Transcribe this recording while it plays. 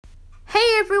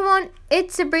Hey everyone,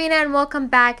 it's Sabrina and welcome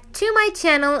back to my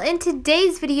channel. In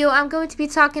today's video, I'm going to be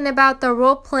talking about the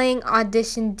role-playing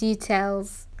audition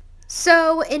details.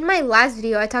 So, in my last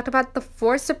video, I talked about the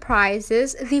 4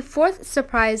 surprises. The 4th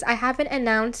surprise I haven't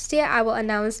announced yet. I will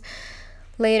announce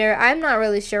later. I'm not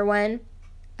really sure when.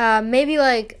 Maybe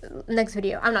like next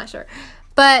video. I'm not sure.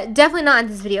 But definitely not in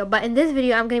this video. But in this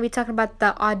video, I'm going to be talking about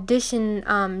the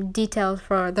audition details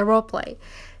for the roleplay.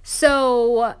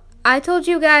 So I told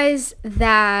you guys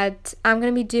that I'm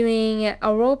going to be doing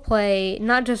a role play,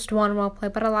 not just one role play,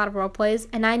 but a lot of role plays,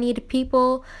 and I need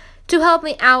people to help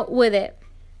me out with it.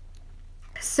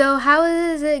 So how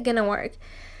is it going to work?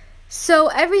 So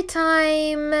every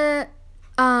time, every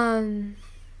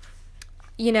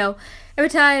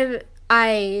time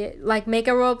I make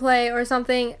a role play or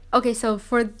something. Okay, so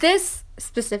for this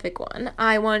specific one,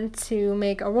 I want to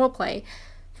make a role play.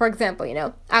 For example,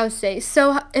 I would say,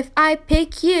 so if I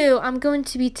pick you, I'm going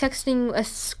to be texting a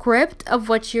script of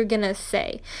what you're going to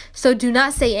say. So do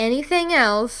not say anything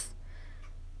else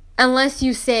unless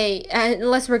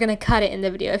we're going to cut it in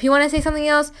the video. If you want to say something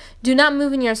else, do not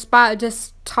move in your spot.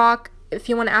 Just talk. If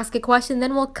you want to ask a question,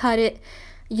 then we'll cut it,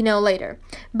 later.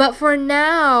 But for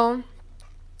now,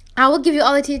 I will give you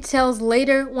all the details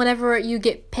later whenever you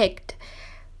get picked.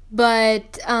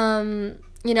 But,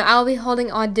 I'll be holding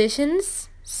auditions.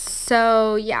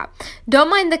 So yeah, don't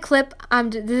mind the clip.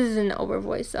 This is an a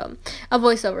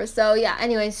voiceover. So yeah,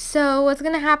 anyways, so what's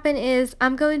gonna happen is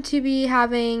I'm going to be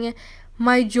having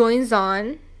my joins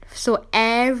on so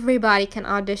everybody can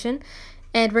audition,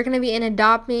 and we're gonna be in an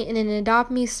Adopt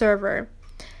Me server.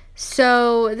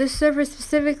 So this server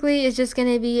specifically is just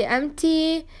gonna be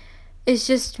empty. It's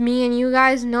just me and you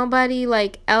guys, nobody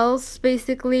else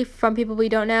basically from people we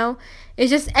don't know.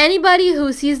 It's just anybody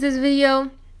who sees this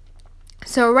video.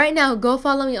 So right now, go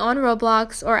follow me on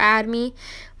Roblox or add me.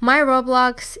 My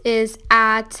Roblox is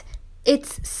at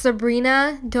It's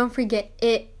Sabrina. Don't forget,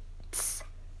 It's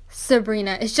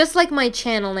Sabrina. It's just like my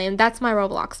channel name. That's my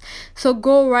Roblox. So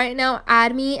go right now,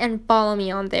 add me, and follow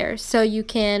me on there so you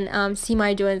can see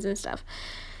my joins and stuff.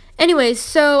 Anyways,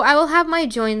 so I will have my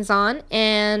joins on,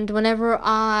 and whenever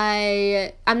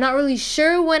I'm not really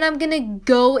sure when I'm gonna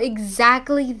go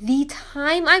exactly the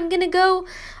time I'm gonna go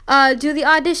do the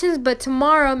auditions, but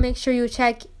tomorrow make sure you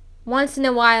check once in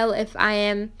a while if I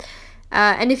am.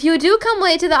 And if you do come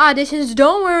late to the auditions,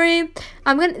 don't worry.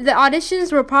 The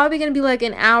auditions were probably gonna be like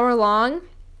an hour long.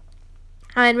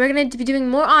 And we're going to be doing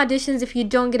more auditions if you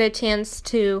don't get a chance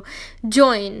to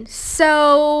join.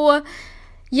 So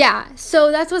yeah,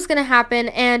 so that's what's gonna happen.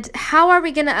 And how are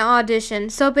we gonna audition?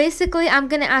 So basically, I'm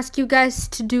gonna ask you guys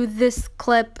to do this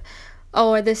clip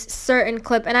or this certain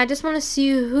clip, and I just want to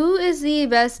see who is the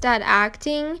best at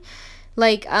acting,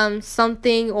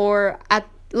 something, or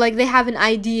they have an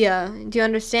idea. Do you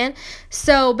understand?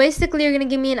 So basically, you're gonna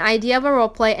give me an idea of a role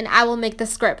play, and I will make the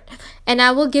script, and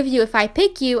I will give you, if I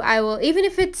pick you, I will, even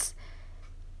if it's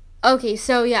okay,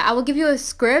 so yeah, I will give you a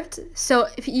script. So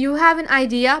if you have an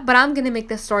idea, but I'm going to make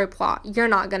the story plot. You're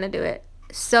not going to do it.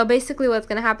 So basically what's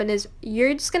going to happen is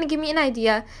you're just going to give me an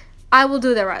idea. I will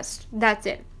do the rest. That's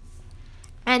it.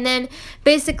 And then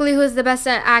basically who's the best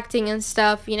at acting and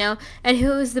stuff, and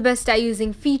who's the best at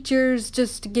using features,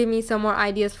 just to give me some more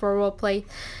ideas for a role play.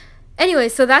 Anyway,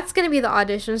 so that's going to be the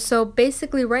audition. So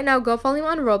basically right now, go follow me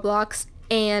on Roblox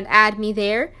and add me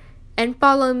there. And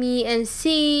follow me and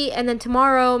see, and then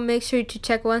tomorrow make sure to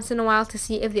check once in a while to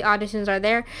see if the auditions are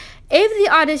there. If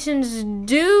the auditions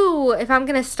if I'm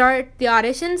gonna start the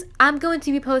auditions, I'm going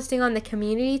to be posting on the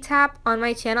community tab on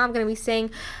my channel. I'm gonna be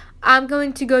saying I'm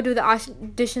going to go do the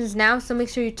auditions now, so make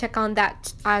sure you check on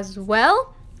that as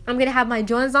well. I'm gonna have my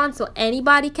joins on so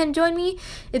anybody can join me.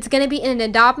 It's gonna be in an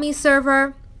Adopt Me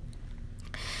server.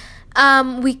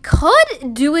 We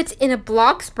could do it in a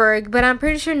Bloxburg, but I'm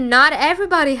pretty sure not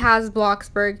everybody has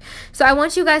Bloxburg. So I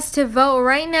want you guys to vote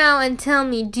right now and tell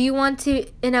me, do you want to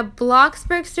in a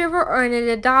Bloxburg server or in an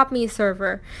Adopt Me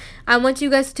server? I want you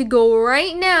guys to go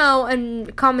right now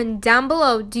and comment down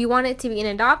below. Do you want it to be an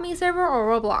Adopt Me server or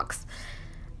Roblox?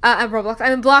 I'm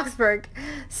in Bloxburg.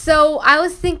 So I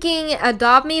was thinking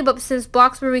Adopt Me, but since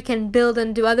Bloxburg we can build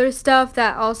and do other stuff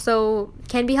that also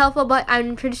can be helpful, but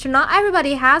I'm pretty sure not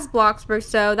everybody has Bloxburg,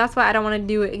 so that's why I don't want to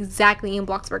do it exactly in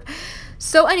Bloxburg.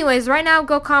 So anyways, right now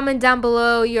go comment down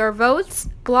below your votes,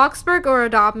 Bloxburg or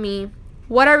Adopt Me.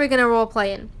 What are we gonna role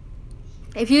play in?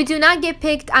 If you do not get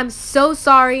picked, I'm so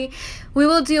sorry. We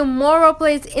will do more role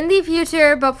plays in the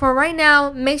future, but for right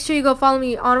now, make sure you go follow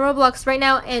me on Roblox right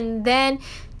now, and then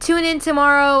tune in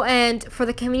tomorrow and for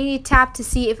the community tab to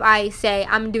see if I say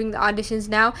I'm doing the auditions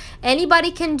now.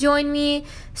 Anybody can join me,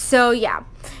 so yeah.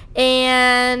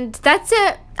 And that's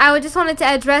it. I just wanted to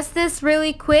address this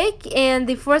really quick, and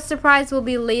the fourth surprise will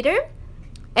be later.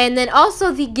 And then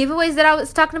also the giveaways that I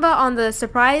was talking about on the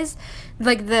surprise,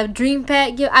 like the dream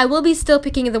pet I will be still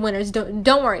picking the winners.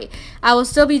 Don't worry, I will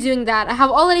still be doing that. I have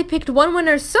already picked one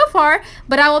winner so far,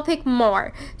 but I will pick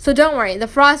more, so don't worry. The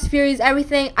Frost Furies,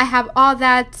 everything, I have all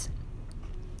that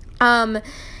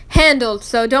handled,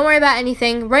 so don't worry about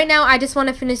anything. Right now I just want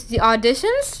to finish the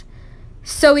auditions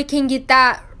so we can get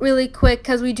that really quick,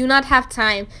 because we do not have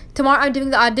time. Tomorrow I'm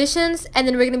doing the auditions, and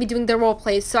then we're going to be doing the role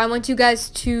plays, so I want you guys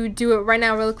to do it right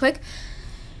now really quick.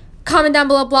 Comment down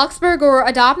below Bloxburg or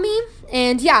adopt me,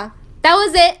 and yeah, that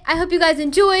was it. I hope you guys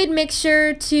enjoyed. Make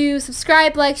sure to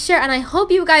subscribe, like, share, and I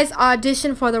hope you guys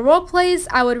audition for the role plays.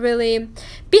 I would really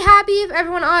be happy if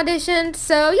everyone auditioned.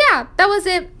 So yeah, that was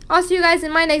it. I'll see you guys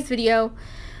in my next video.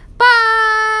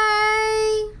 Bye!